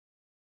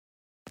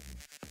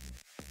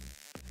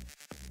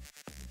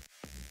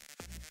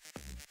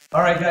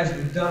All right, guys,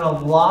 we've done a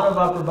lot of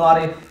upper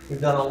body. We've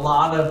done a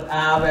lot of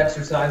ab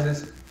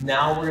exercises.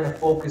 Now we're gonna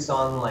focus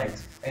on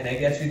legs. And I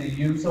get you to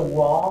use a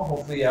wall.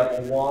 Hopefully you have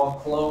a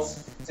wall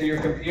close to your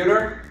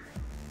computer.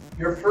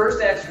 Your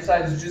first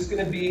exercise is just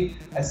gonna be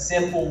a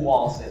simple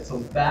wall sit. So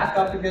back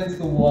up against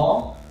the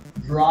wall,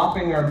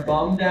 dropping our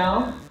bum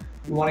down.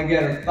 We wanna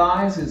get our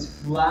thighs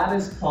as flat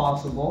as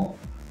possible.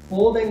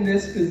 Holding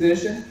this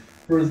position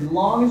for as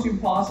long as you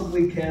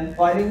possibly can,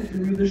 fighting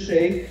through the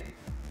shake.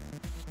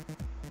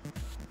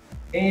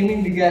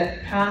 Aiming to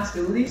get past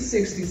at least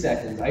 60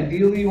 seconds.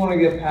 Ideally, you want to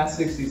get past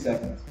 60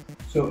 seconds.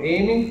 So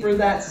aiming for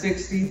that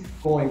 60,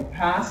 going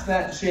past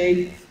that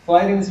shake,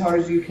 fighting as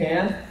hard as you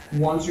can.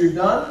 Once you're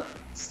done,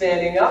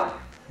 standing up,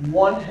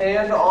 one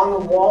hand on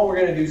the wall, we're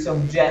going to do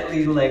some jet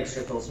li leg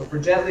circles. So for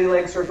jet li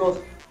leg circles,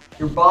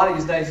 your body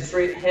is nice and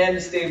straight, hand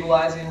is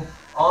stabilizing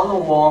on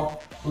the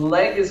wall,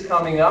 leg is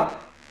coming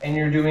up, and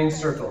you're doing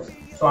circles.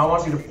 So I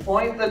want you to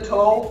point the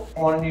toe. I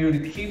want you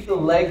to keep the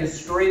leg as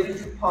straight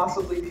as you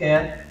possibly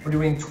can. We're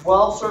doing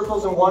 12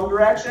 circles in one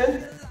direction,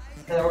 and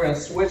then we're going to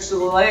switch to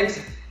the legs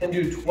and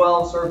do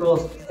 12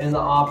 circles in the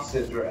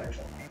opposite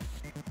direction.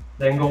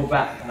 Then go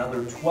back,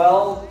 another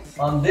 12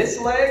 on this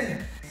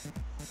leg,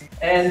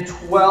 and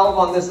 12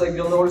 on this leg.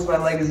 You'll notice my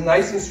leg is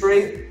nice and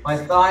straight, my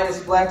thigh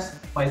is flexed,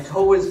 my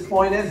toe is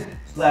pointed.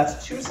 So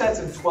that's 2 sets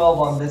of 12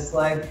 on this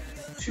leg,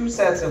 2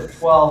 sets of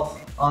 12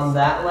 on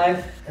that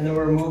leg, and then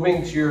we're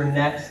moving to your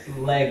next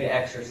leg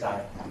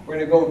exercise. We're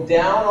going to go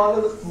down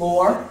onto the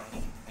floor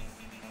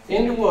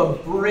into a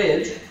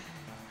bridge,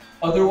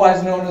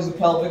 otherwise known as a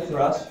pelvic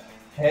thrust.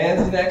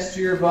 Hands next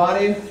to your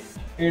body.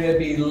 You're going to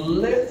be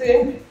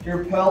lifting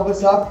your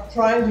pelvis up,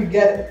 trying to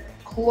get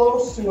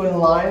close to in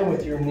line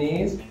with your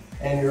knees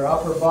and your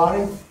upper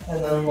body,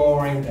 and then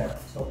lowering down.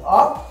 So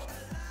up,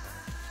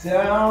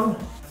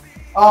 down,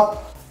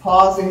 up,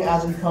 pausing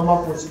as we come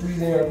up. We're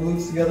squeezing our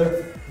glutes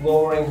together.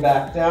 Lowering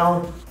back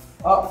down,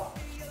 up,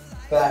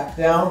 back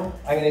down.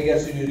 I'm going to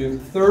get you to do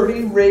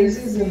 30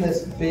 raises in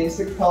this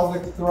basic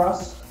pelvic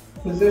thrust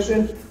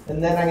position,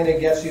 and then I'm going to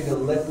get you to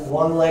lift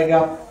one leg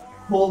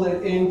up, pull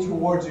it in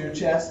towards your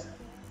chest.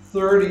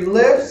 30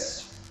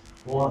 lifts.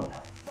 1,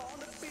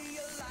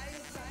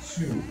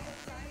 2,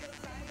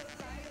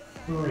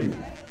 3,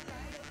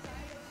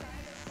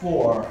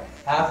 4.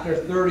 After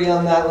 30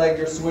 on that leg,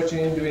 you're switching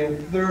and doing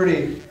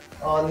 30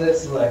 on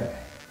this leg.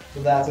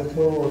 So that's a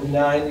total of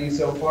 90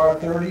 so far.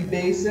 30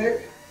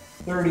 basic,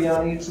 30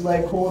 on each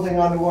leg holding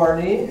onto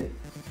our knee,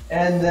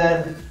 and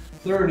then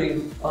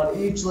 30 on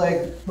each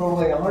leg,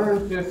 totaling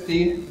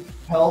 150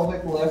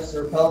 pelvic lifts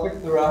or pelvic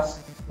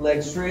thrusts.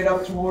 Leg straight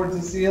up towards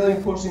the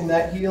ceiling, pushing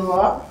that heel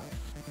up.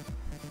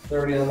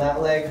 30 on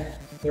that leg,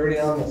 30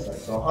 on this leg.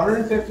 So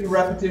 150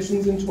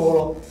 repetitions in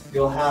total.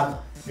 You'll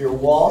have your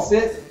wall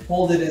sit.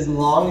 Hold it as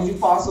long as you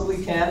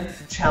possibly can.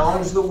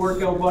 Challenge the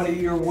workout buddy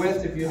you're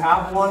with. If you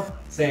have one,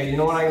 say, you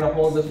know what, I'm going to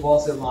hold this wall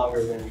sit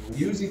longer than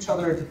you. Use each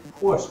other to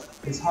push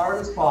as hard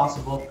as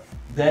possible.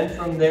 Then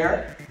from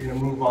there, you're going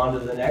to move on to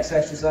the next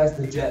exercise,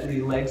 the jet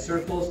li leg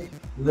circles.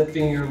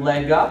 Lifting your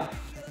leg up,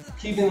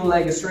 keeping the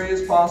leg as straight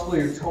as possible,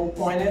 your toe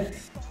pointed.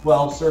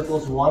 12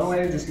 circles one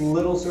way, just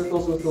little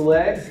circles with the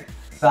leg.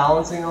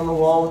 Balancing on the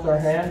wall with our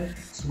hand.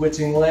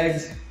 Switching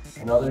legs,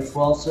 another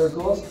 12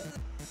 circles.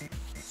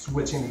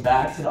 Switching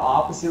back to the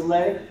opposite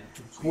leg,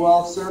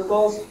 12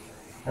 circles,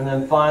 and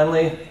then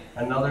finally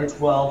another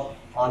 12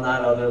 on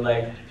that other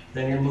leg.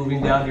 Then you're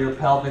moving down to your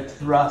pelvic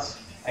thrust.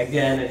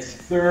 Again, it's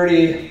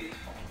 30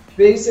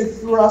 basic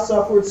thrusts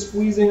upward,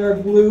 squeezing our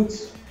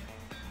glutes.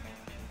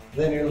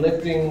 Then you're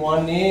lifting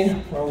one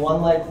knee or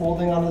one leg,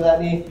 holding onto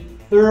that knee.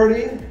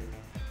 30,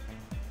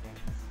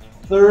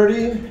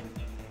 30,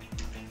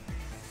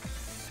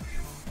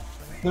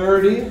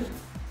 30,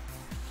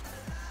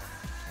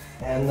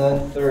 and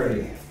then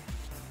 30.